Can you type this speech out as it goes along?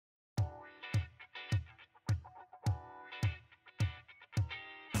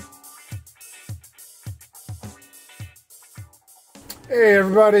Hey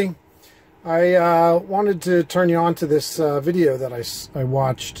everybody, I wanted to turn you on to this video that I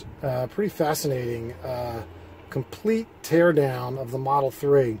watched. Pretty fascinating, complete teardown of the Model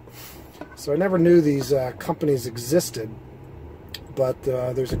 3. So I never knew these companies existed, but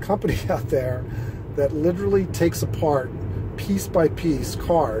there's a company out there that literally takes apart piece by piece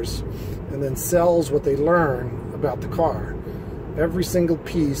cars and then sells what they learn about the car. Every single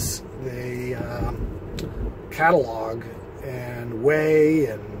piece they catalog and weigh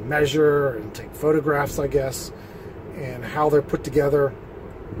and measure and take photographs, I guess, and how they're put together,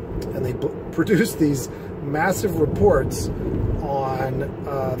 and they produce these massive reports on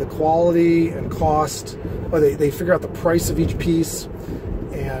the quality and cost. They figure out the price of each piece,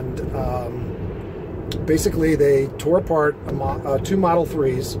 and basically they tore apart two Model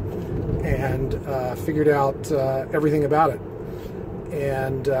 3s and figured out everything about it.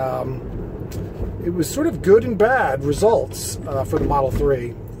 And it was sort of good and bad results for the Model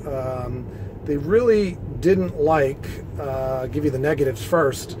 3. They really didn't like, give you the negatives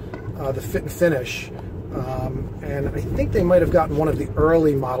first, the fit and finish. And I think they might have gotten one of the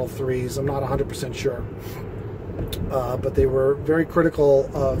early Model 3s, I'm not 100% sure. But they were very critical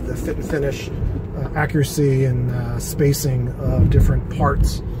of the fit and finish, accuracy and spacing of different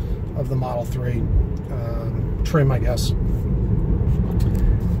parts of the Model 3 trim, I guess.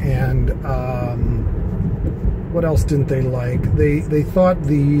 And what else didn't they like? They thought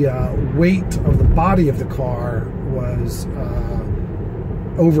the weight of the body of the car was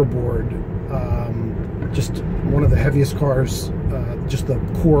overboard. Just one of the heaviest cars, just the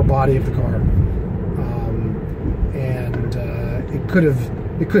core body of the car, and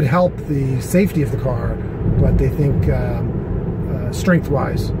it could help the safety of the car, but they think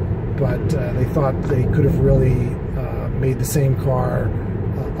strength-wise. But they thought they could have really made the same car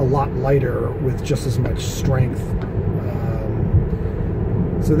a lot lighter with just as much strength.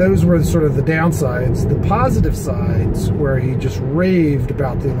 So those were sort of the downsides. The positive sides, where he just raved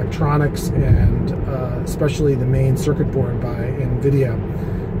about the electronics and especially the main circuit board by NVIDIA.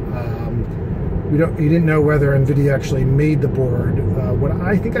 He didn't know whether NVIDIA actually made the board. What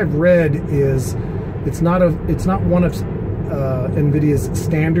I think I've read is it's not one of NVIDIA's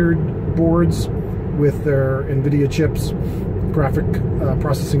standard boards with their NVIDIA chips, graphic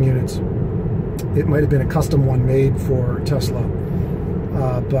processing units. It might have been a custom one made for Tesla,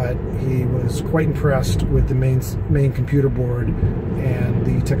 but he was quite impressed with the main computer board and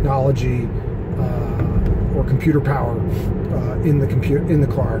the technology or computer power in the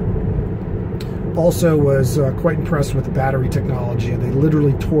car. Also was quite impressed with the battery technology. They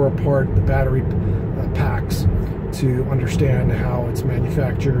literally tore apart the battery packs to understand how it's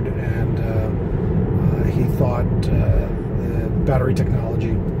manufactured, and he thought the battery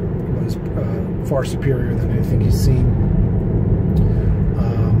technology was far superior than anything he's seen.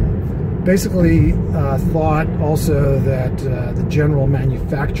 Basically thought also that the general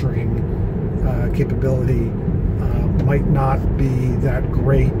manufacturing capability might not be that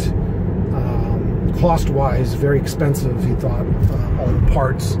great. Cost-wise, very expensive, he thought, all the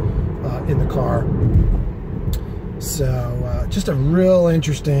parts in the car. So just a real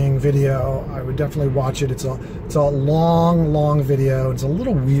interesting video. I would definitely watch it. It's a long video. It's a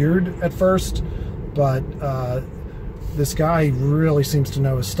little weird at first, but this guy really seems to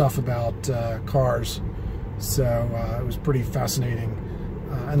know his stuff about cars. So it was pretty fascinating.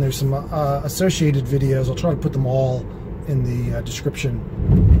 And there's some associated videos. I'll try to put them all in the description.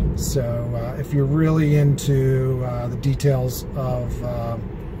 So if you're really into the details of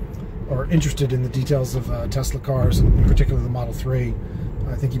or interested in the details of Tesla cars, and in particular the Model 3,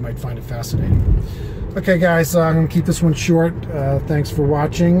 I think you might find it fascinating. Okay guys, I'm going to keep this one short. Thanks for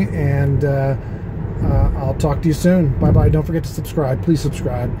watching, and I'll talk to you soon. Bye-bye. Don't forget to subscribe. Please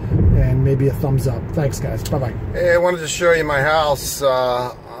subscribe, and maybe a thumbs up. Thanks guys. Bye-bye. Hey, I wanted to show you my house.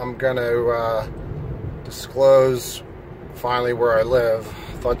 I'm going to disclose finally where I live.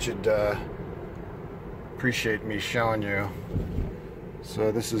 Thought you'd appreciate me showing you.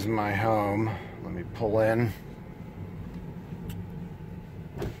 So this is my home. Let me pull in.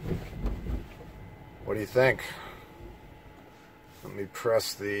 What do you think? Let me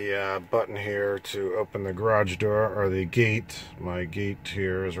press the button here to open the garage door, or the gate. My gate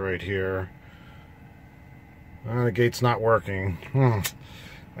here is right here. The gate's not working.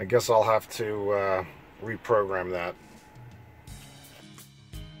 I guess I'll have to reprogram that.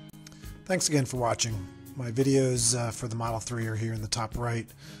 Thanks again for watching. My videos for the Model 3 are here in the top right.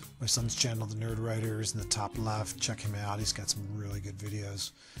 My son's channel, The Nerd Writer, is in the top left. Check him out. He's got some really good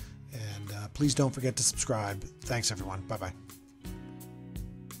videos. And please don't forget to subscribe. Thanks, everyone. Bye-bye.